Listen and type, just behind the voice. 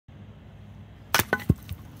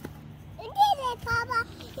it, Papa.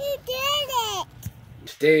 You did it.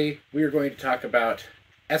 Today we are going to talk about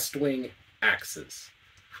Estwing axes.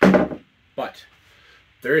 But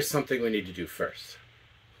there is something we need to do first.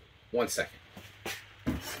 1 second.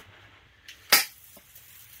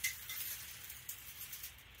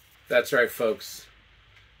 That's right, folks.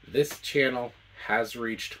 This channel has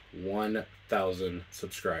reached 1,000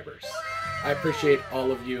 subscribers. I appreciate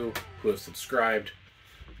all of you who have subscribed.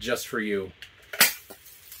 Just for you.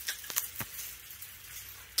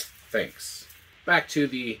 Thanks. Back to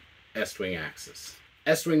the Estwing axes.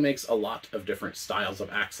 Estwing makes a lot of different styles of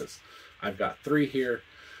axes. I've got 3 here,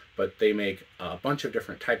 but they make a bunch of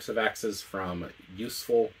different types of axes, from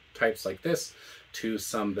useful types like this to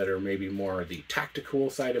some that are maybe more the tactical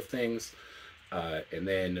side of things, and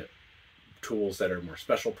then tools that are more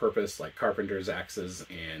special purpose like carpenter's axes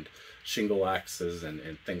and shingle axes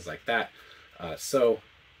and things like that. So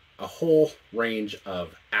a whole range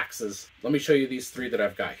of axes. Let me show you these 3 that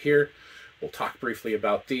I've got here. We'll talk briefly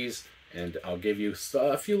about these, and I'll give you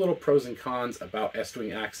a few little pros and cons about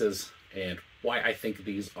Estwing axes and why I think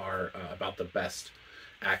these are about the best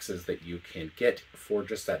axes that you can get for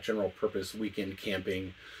just that general purpose weekend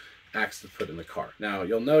camping axe to put in the car. Now,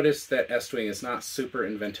 you'll notice that Estwing is not super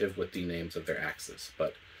inventive with the names of their axes,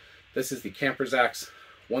 but this is the camper's axe,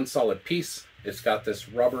 one solid piece. It's got this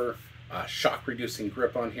rubber shock reducing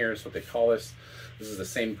grip on here is what they call this. This is the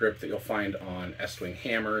same grip that you'll find on Estwing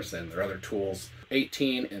hammers and their other tools.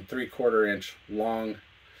 18 3/4 inch long.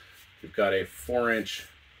 You've got a 4-inch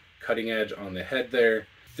cutting edge on the head there.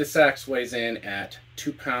 This axe weighs in at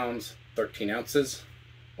 2 pounds 13 ounces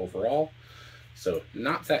overall, so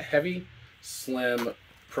not that heavy. Slim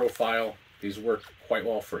profile. These work quite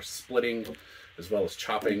well for splitting as well as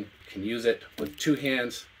chopping. You can use it with 2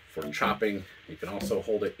 hands for chopping. You can also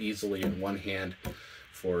hold it easily in 1 hand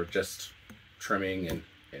for just trimming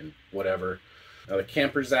and whatever. Now, the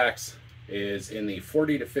camper's axe is in the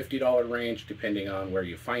 $40 to $50 range depending on where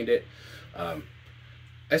you find it.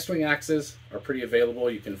 Estwing axes are pretty available.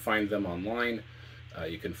 You can find them online.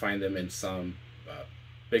 You can find them in some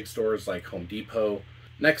big stores like Home Depot.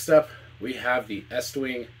 Next up, we have the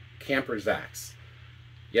Estwing camper's axe.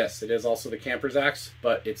 Yes, it is also the camper's axe,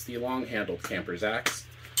 but it's the long-handled camper's axe.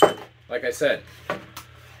 Like I said,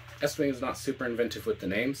 Estwing is not super inventive with the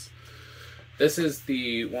names. This is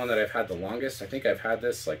the one that I've had the longest. I think I've had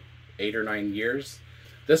this like 8 or 9 years.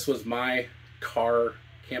 This was my car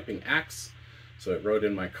camping axe. So it rode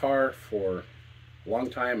in my car for a long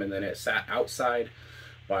time, and then it sat outside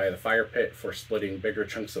by the fire pit for splitting bigger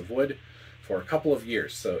chunks of wood for a couple of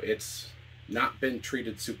years. So it's not been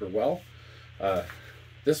treated super well.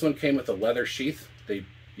 This one came with a leather sheath. They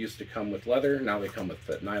used to come with leather. Now they come with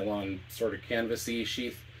the nylon sort of canvasy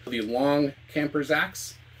sheath. The long camper's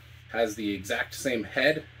axe has the exact same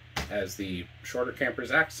head as the shorter camper's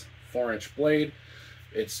axe, 4-inch blade.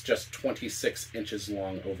 It's just 26 inches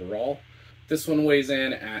long overall. This one weighs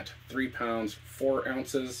in at 3 pounds 4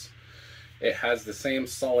 ounces. It has the same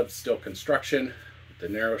solid steel construction, the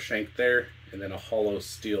narrow shank there, and then a hollow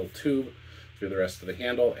steel tube through the rest of the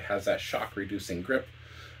handle. It has that shock reducing grip.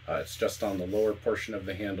 It's just on the lower portion of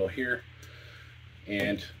the handle here.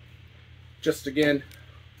 And just again,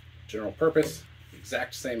 general purpose,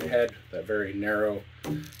 exact same head. That very narrow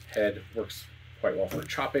head works quite well for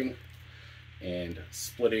chopping and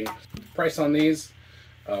splitting. Price on these,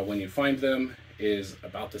 when you find them, is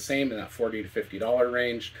about the same in that $40 to $50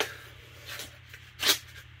 range.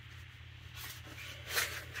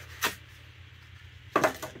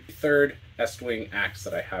 The third Estwing axe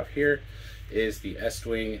that I have here is the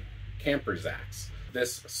Estwing camper's axe.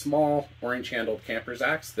 This small orange-handled camper's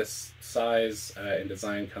axe, this size and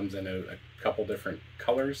design comes in a couple different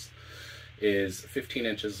colors, is 15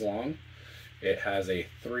 inches long. It has a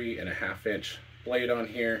 3.5-inch blade on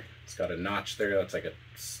here. It's got a notch there. That's like a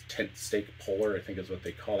tent stake puller, I think is what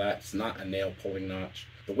they call that. It's not a nail pulling notch.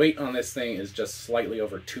 The weight on this thing is just slightly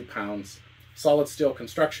over 2 pounds. Solid steel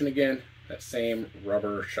construction again, that same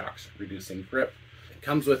rubber shocks reducing grip. It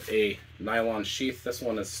comes with a nylon sheath. This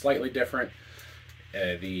one is slightly different.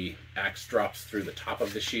 The axe drops through the top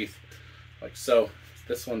of the sheath like so.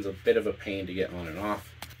 This one's a bit of a pain to get on and off.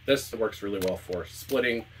 This works really well for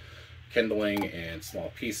splitting, kindling, and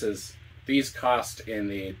small pieces. These cost in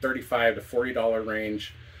the $35 to $40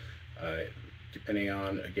 range, depending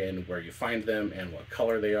on, again, where you find them and what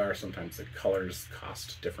color they are. Sometimes the colors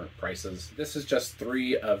cost different prices. This is just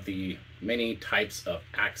 3 of the many types of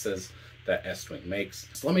axes that Estwing makes.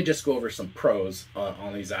 So let me just go over some pros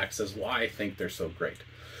on these axes, why I think they're so great.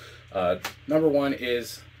 Number 1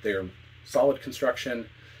 is they're solid construction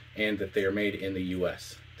and that they are made in the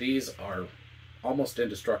US. These are almost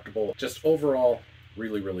indestructible. Just overall,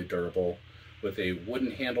 really, really durable. With a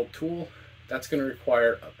wooden handled tool, that's going to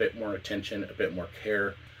require a bit more attention, a bit more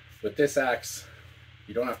care. With this axe,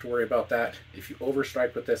 you don't have to worry about that. If you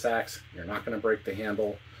overstrike with this axe, you're not going to break the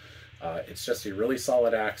handle. It's just a really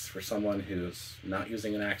solid axe for someone who's not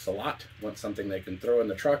using an axe a lot, wants something they can throw in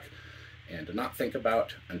the truck and not think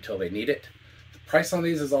about until they need it. The price on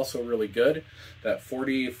these is also really good. That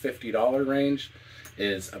 $40, $50 range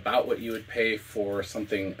is about what you would pay for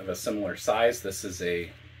something of a similar size. This is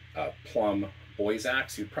a plum boy's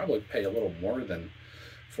axe. You'd probably pay a little more than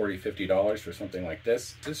 $40, $50 for something like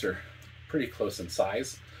this. These are pretty close in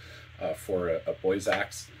size for a boy's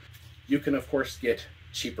axe. You can of course get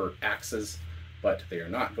cheaper axes, but they are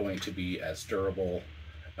not going to be as durable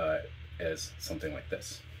as something like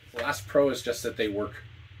this. The last pro is just that they work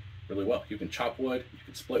really well. You can chop wood, you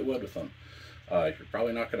can split wood with them. You're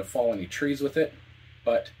probably not going to fall any trees with it,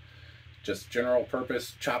 but just general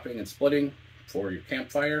purpose chopping and splitting for your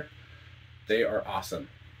campfire, they are awesome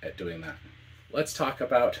at doing that. Let's talk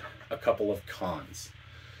about a couple of cons.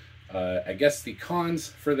 I guess the cons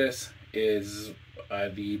for this is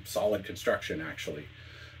the solid construction, actually.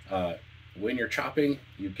 When you're chopping,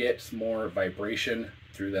 you get more vibration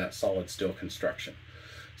through that solid steel construction.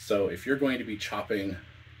 So if you're going to be chopping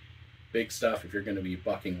big stuff, if you're going to be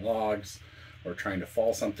bucking logs or trying to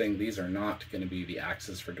fall something, these are not going to be the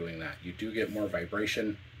axes for doing that. You do get more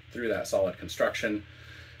vibration through that solid construction.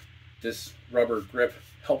 This rubber grip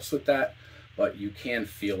helps with that, but you can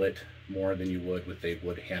feel it more than you would with a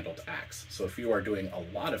wood handled axe. So if you are doing a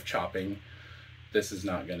lot of chopping, this is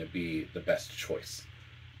not going to be the best choice.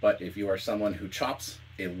 But if you are someone who chops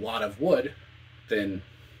a lot of wood, then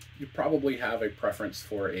you probably have a preference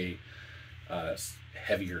for a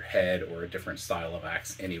heavier head or a different style of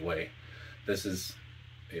axe anyway. This is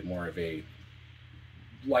more of a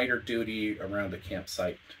lighter duty around the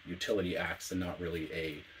campsite utility axe and not really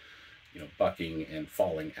a bucking and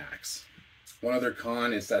falling axe. One other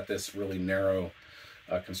con is that this really narrow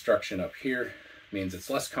construction up here means it's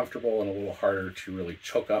less comfortable and a little harder to really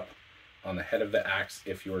choke up on the head of the axe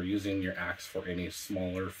if you're using your axe for any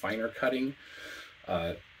smaller, finer cutting.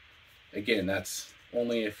 Again, that's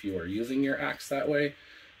only if you are using your axe that way.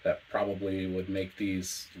 That probably would make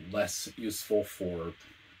these less useful for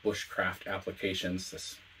bushcraft applications.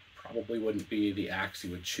 This probably wouldn't be the axe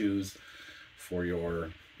you would choose for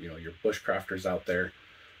your your bushcrafters out there.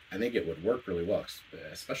 I think it would work really well,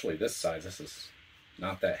 especially this size. This is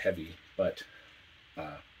not that heavy, but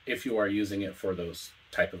if you are using it for those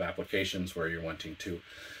type of applications where you're wanting to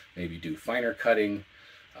maybe do finer cutting,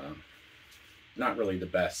 not really the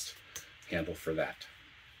best handle for that.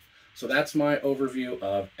 So that's my overview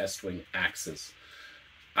of Estwing axes.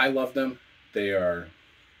 I love them. They are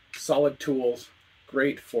solid tools,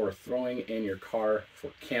 great for throwing in your car,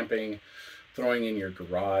 for camping, throwing in your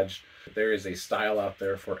garage. There is a style out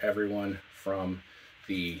there for everyone, from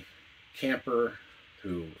the camper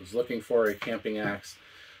who is looking for a camping axe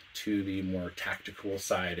to the more tactical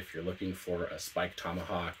side if you're looking for a spike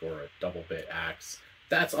tomahawk or a double bit axe.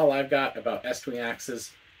 That's all I've got about Estwing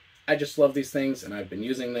axes. I just love these things, and I've been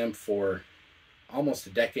using them for almost a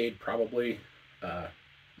decade, probably,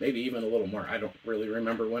 maybe even a little more. I don't really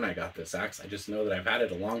remember when I got this axe. I just know that I've had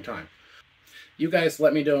it a long time. You guys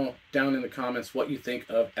let me know down in the comments what you think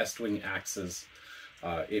of Estwing axes.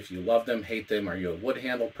 If you love them, hate them, are you a wood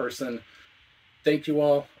handle person? Thank you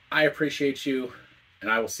all. I appreciate you, and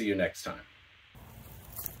I will see you next time.